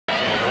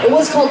It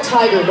was called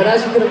Tiger, but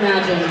as you can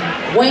imagine,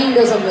 Wayne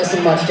doesn't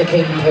listen much to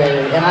Katy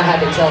Perry, and I had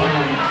to tell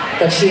him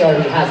that she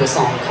already has a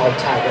song called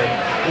Tiger.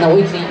 No,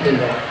 we can't do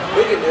that.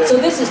 We can do it. So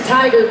this is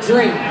Tiger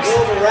Dreams.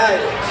 We'll override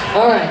it.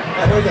 All right.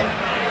 Alright, here we go.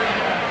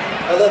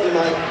 I love you,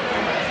 Mike.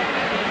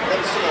 Love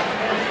you so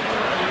much.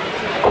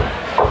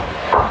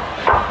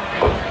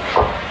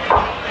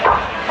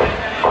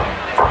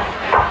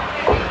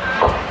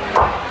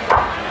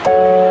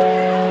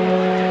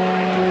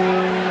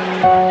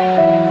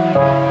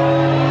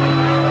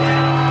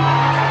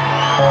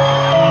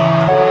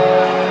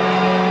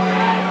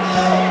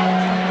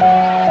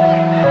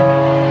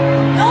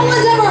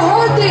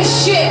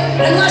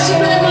 Unless you've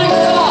been in my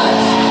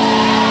garage.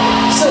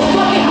 So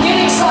fucking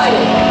get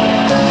excited.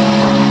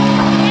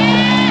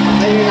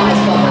 Maybe you're not as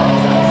fucked up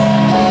as us.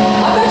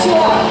 I bet you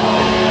are.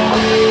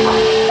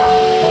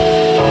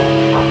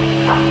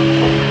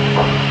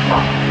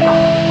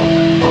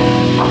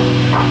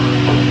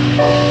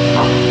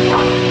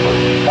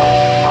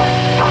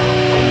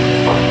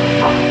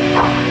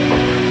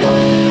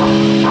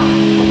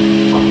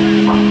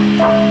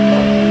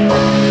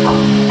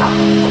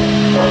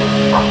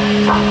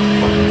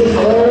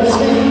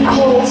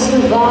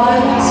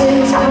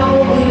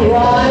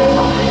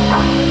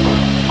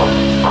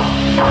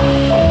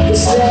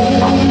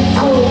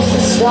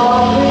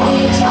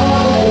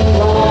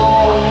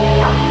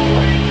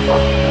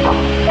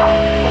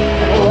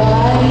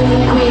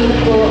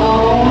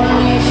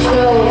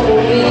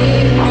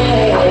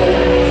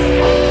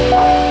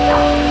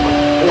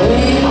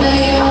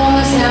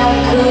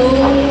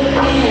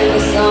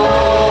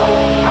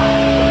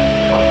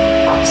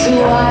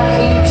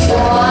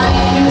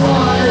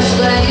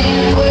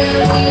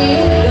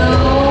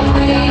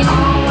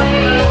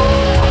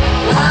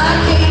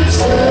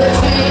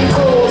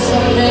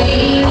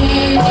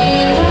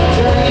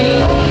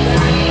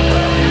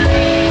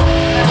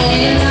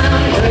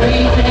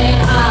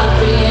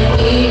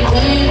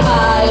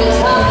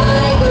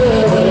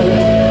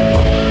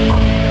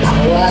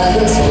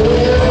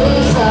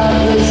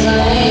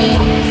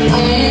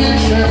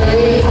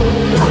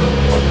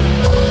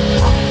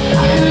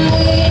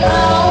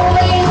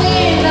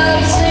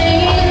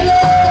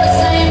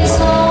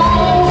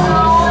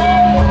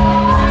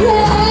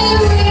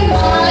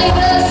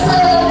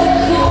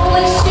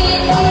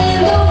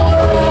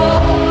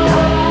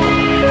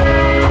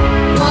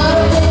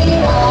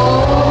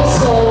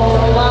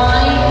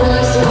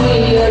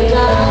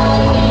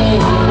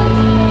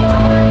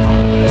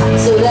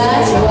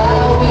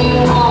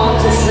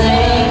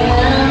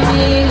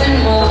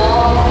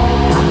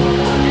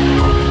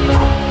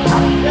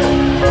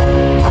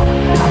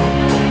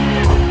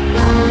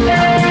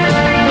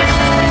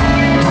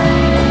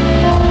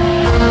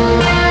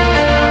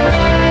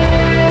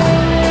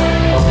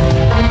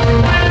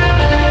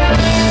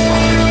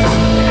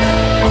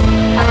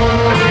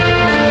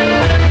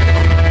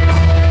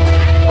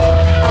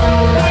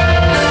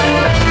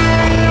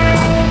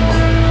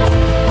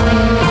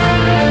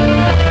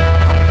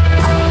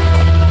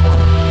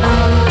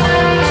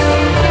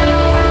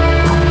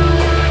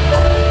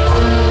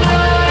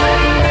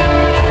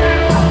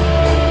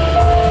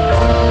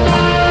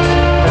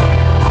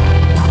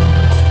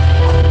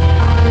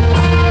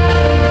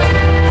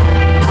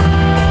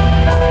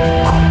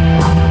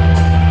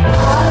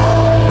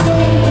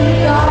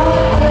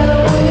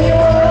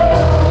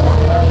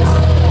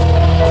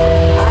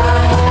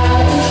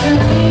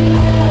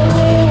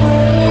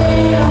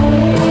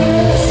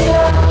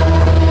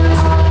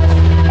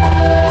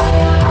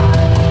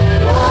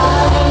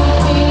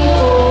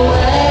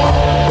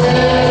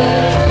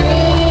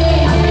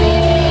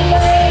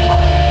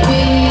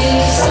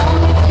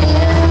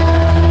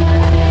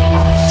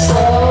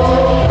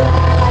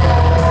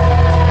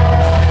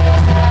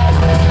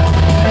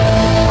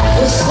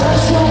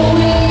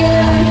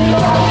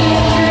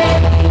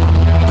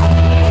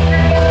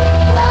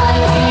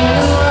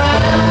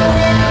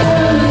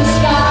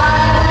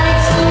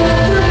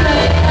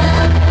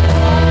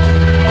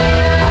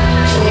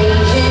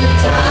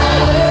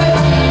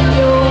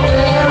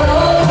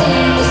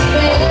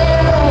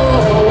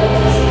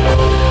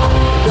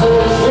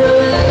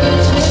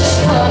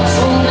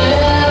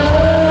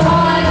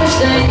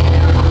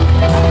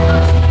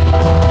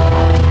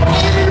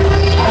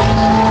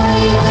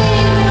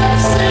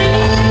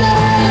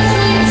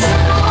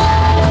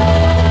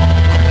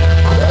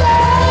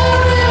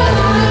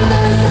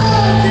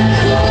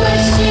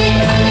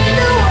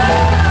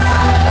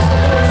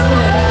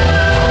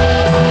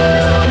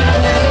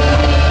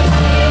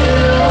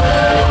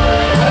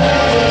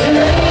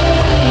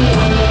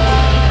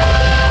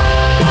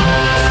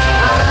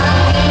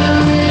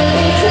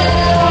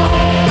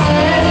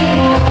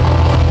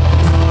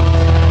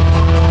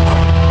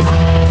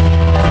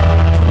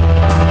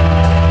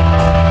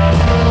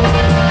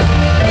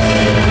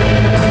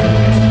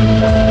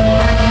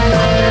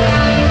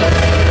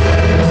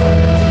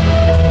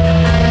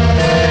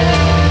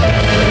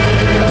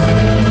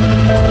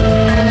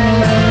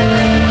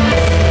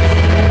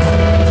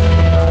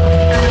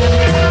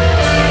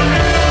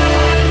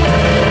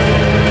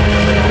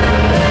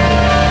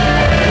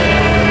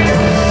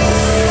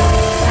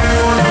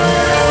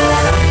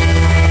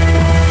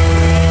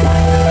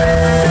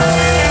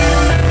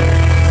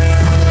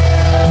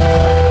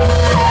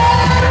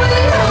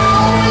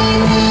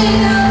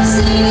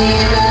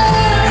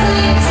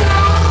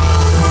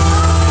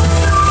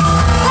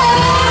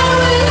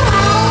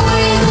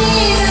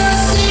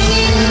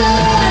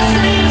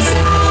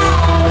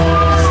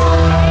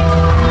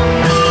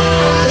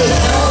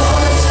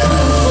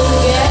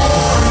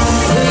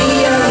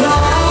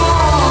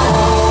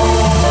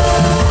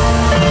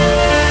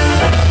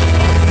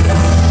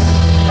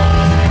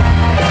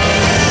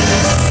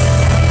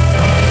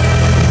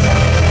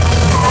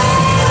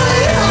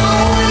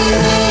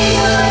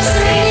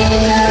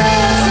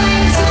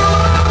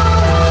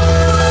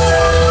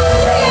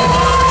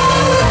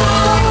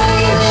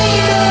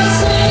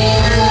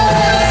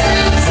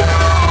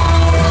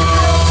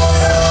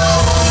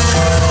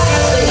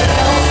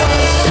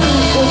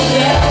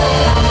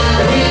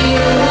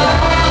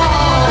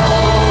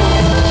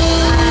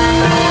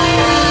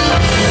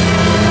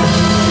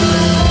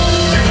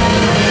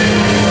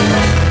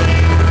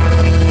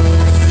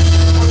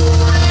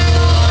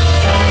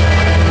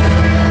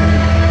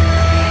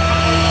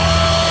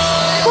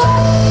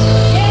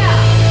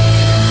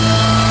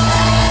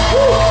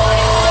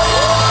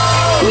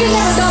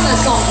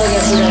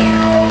 today.